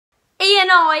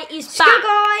I is back. Skoo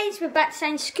guys, we're back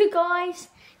saying skoo guys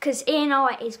because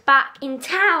I is back in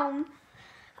town.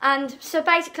 And so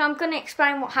basically I'm going to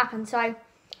explain what happened. So I,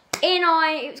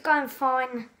 it was going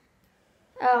fine.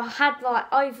 I had like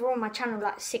overall my channel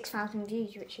like 6,000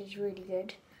 views, which is really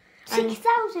good.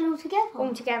 6,000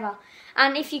 altogether.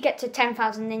 And if you get to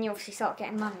 10,000 then you obviously start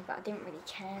getting money, but I didn't really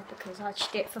care because I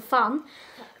just did it for fun.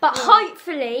 But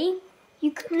hopefully,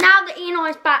 now that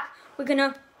I's back, we're going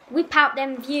to whip out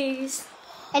them views.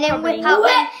 And then whip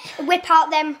out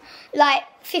them like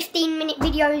 15-minute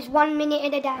videos, 1 minute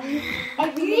in a day.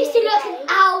 You used to look an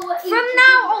hour. From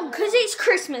now on, because it's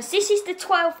Christmas, this is the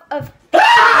 12th of...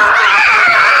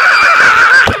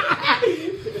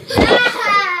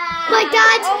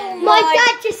 My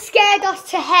dad just scared us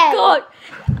to hell. God.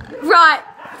 Right,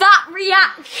 that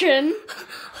reaction,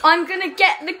 I'm going to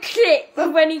get the clip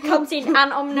of when he comes in and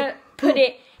I'm going to put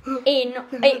it in.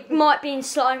 It might be in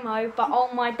slow-mo, but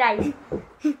on my days,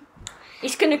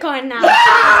 it's going to go in now. But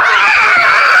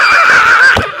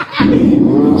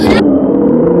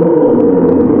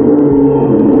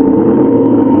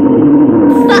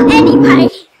anyway,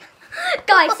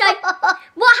 guys, so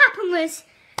what happened was,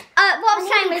 what I was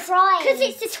saying was, because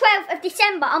it's the 12th of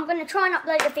December, I'm going to try and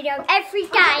upload a video every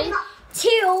day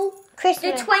till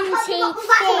Christmas. the 24th.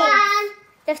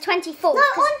 The 24th. No, on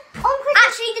Christmas.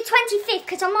 Actually, the 25th,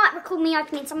 because I might record me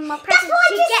opening some of my presents. That's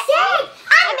what I just said.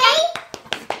 And me.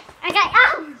 Okay,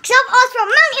 because I've asked for a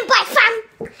mountain bike fan.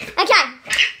 Okay,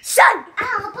 so,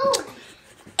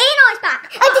 I's back.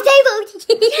 At the table.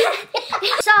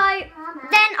 So,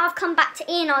 then I've come back to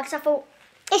I because I thought,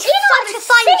 It's such a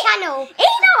fun channel.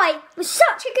 I was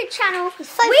such a good channel. So we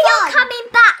fun. are coming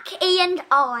back, and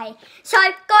I. So,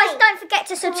 guys, don't forget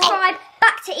to subscribe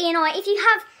back to I. If you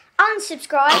have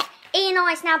unsubscribed,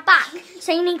 I is now back.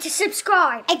 So you need to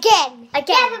subscribe. Again. Yeah, but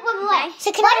wait.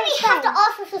 So Why do we have to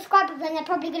ask for subscribers when they're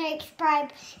probably going to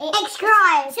subscribe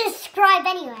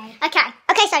anyway? Okay.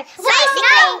 Okay, so So basically,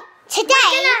 now today...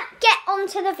 we're going to get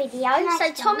onto the video. So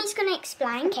Next Tommy's going to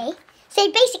explain. Okay.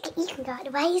 So basically, you can go out of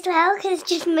the way as well, because it's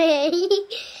just me.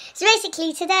 So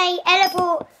basically, today, Ella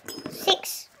bought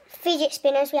 6 fidget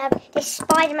spinners. We have this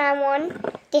Spider-Man one,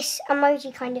 this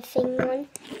emoji kind of thing one,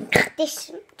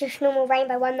 this just normal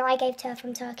rainbow one that I gave to her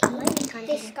from Turkey,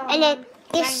 and then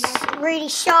this really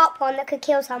sharp one that could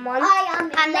kill someone,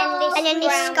 and then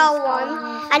this skull one,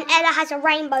 and Ella has a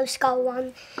rainbow skull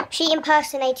one. She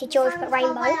impersonated George but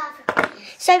rainbow.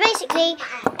 So basically,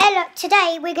 Ella,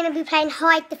 today we're going to be playing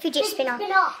Hide the Fidget Spinner.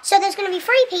 So there's going to be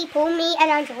 3 people, me,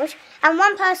 Ella and George, and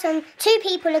 1 person, 2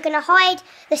 people are going to hide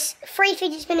the 3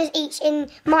 fidget spinners each in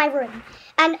my room.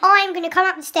 And I'm going to come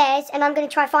up the stairs and I'm going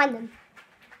to try to find them.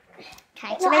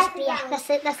 Okay, so basically, yeah, that's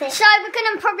it. So we're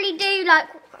going to probably do like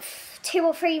 2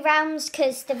 or 3 rounds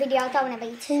because the video don't want to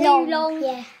be too long.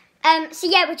 Yeah. So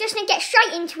yeah, we're just going to get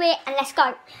straight into it and let's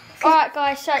go. Alright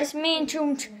guys, so it's me and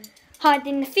George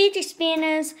hiding the fidget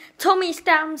spinners. Tommy's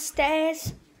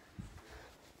downstairs.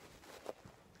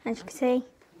 As you can see.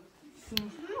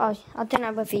 Oh, I don't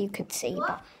know whether you could see,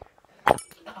 but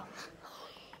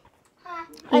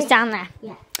he's down there.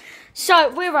 Yeah.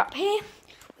 So we're up here.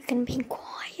 We're going to be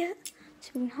quiet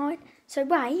so we can hide. So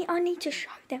wait, I need to show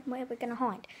them where we're going to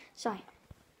hide. So,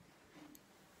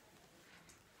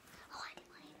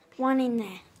 one in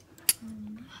there.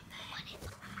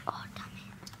 Oh, damn it.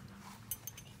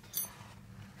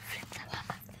 Flip that one.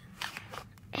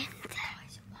 In there.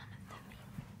 One of them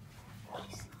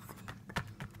is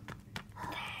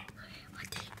there.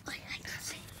 I can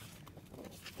see.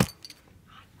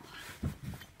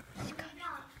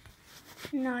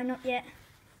 No, not yet.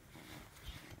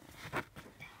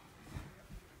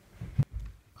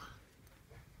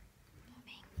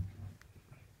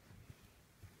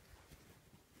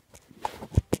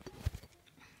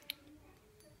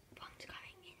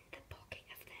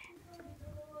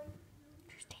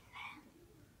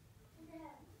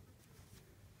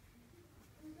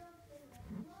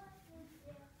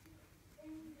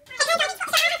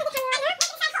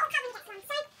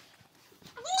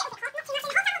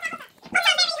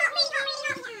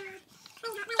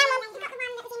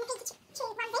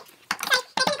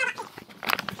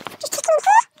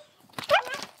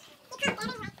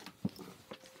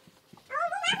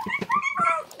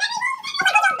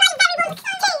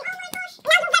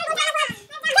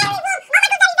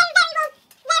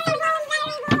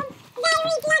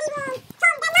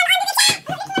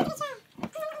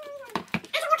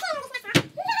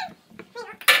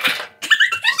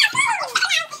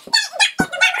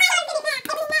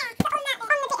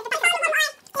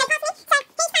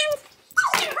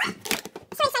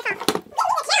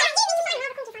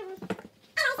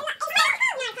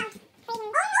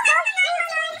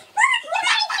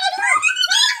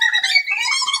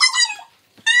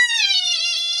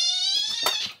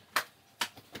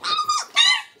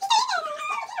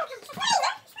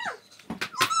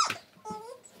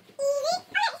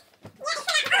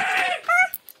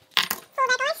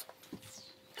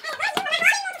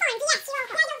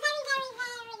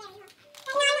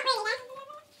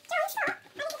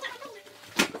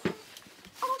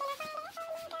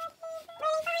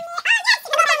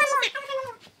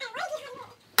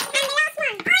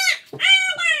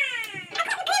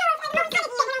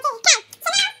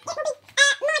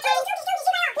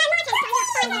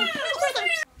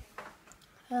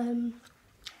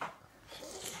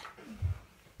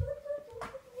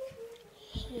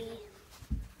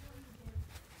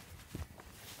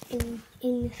 in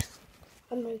this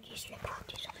emoji strip. I'm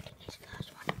deciding this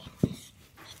first one in this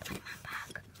Spider-Man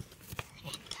bag.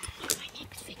 And then my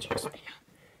next fidget spinner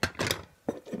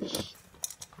under this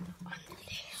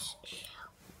shell.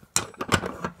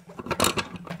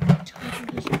 So I'm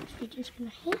going to use this fidget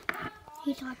spinner here.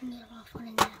 He's hiding the last one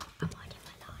in there. I'm hiding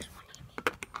my last one in here.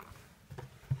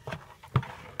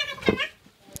 And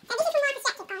this is from my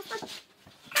perspective, guys.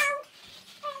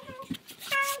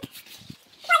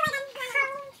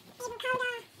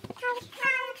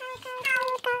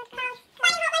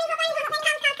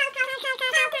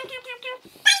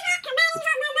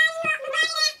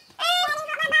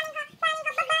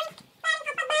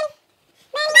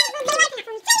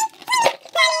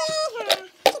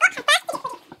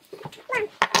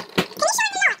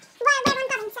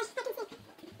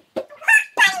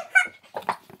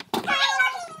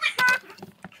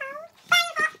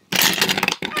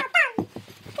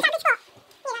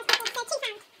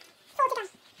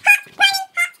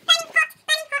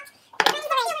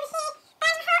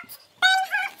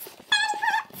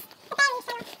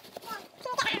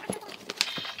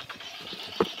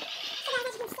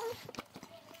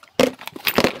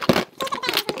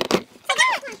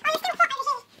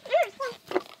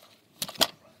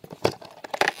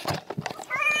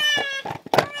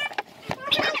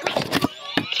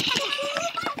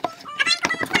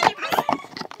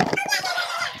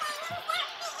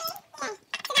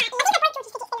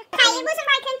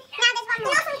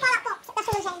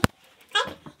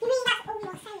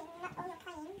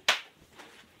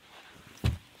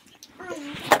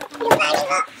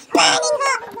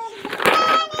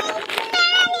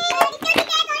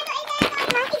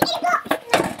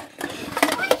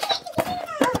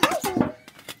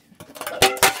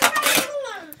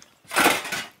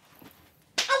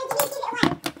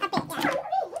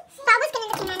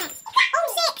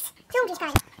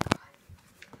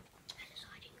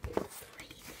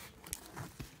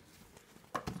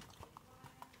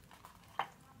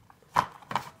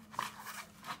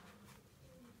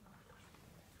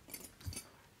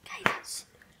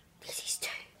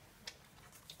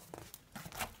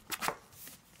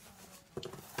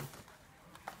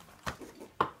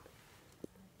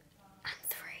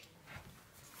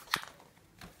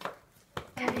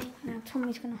 Okay, now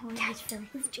Tommy's going to hide his three.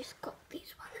 We've just got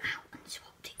this one out and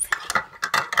swapped it for them.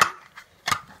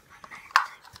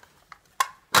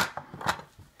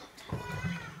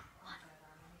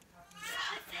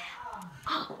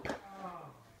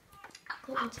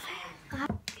 Up there.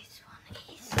 This one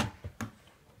is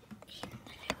in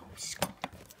the little scoop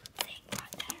thing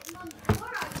right there.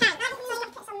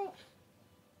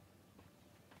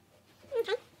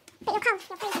 Okay, but you're cold,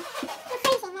 you're freezing. You're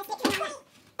freezing, there's literally no way.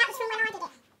 That was from when I did it.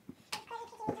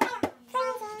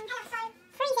 Freezing.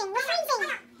 Freezing, we're freezing.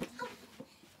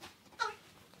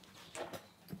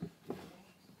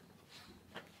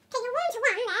 Okay, you're warm to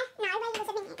one there. No, where was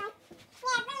a minute ago.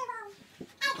 Yeah, very warm.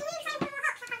 Can you sign for more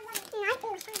hot? No,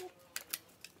 all the time.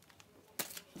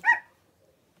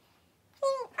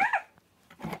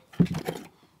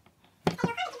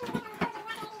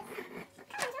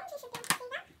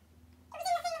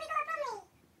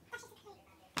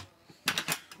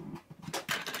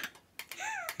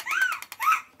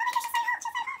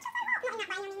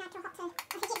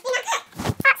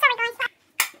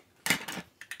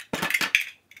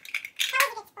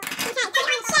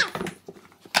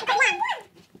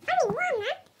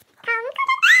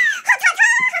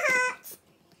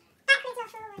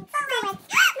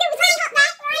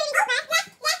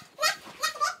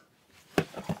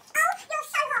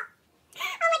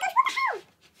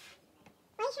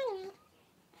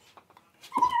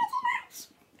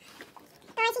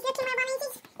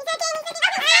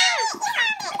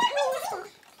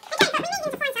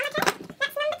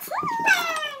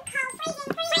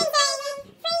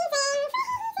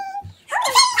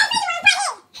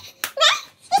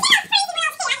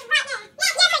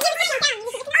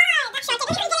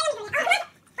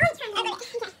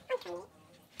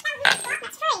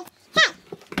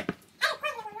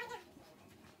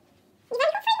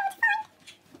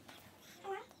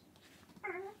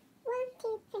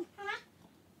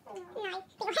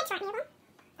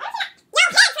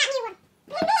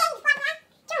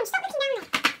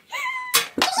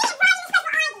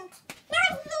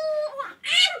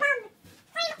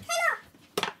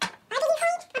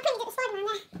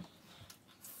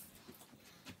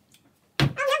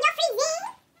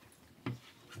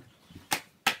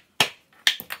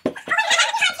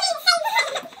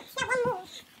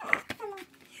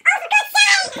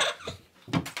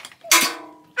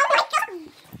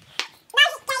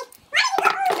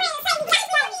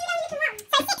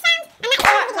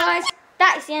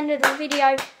 the end of the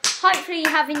video. Hopefully you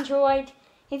have enjoyed.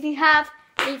 If you have,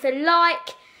 leave a like,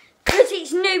 because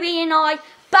it's new Ian and I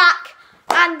back,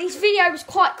 and this video was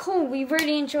quite cool. We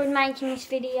really enjoyed making this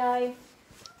video.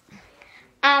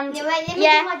 And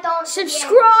Yeah,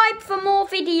 subscribe for more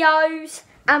videos,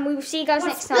 and we will see you guys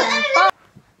next time. Bye.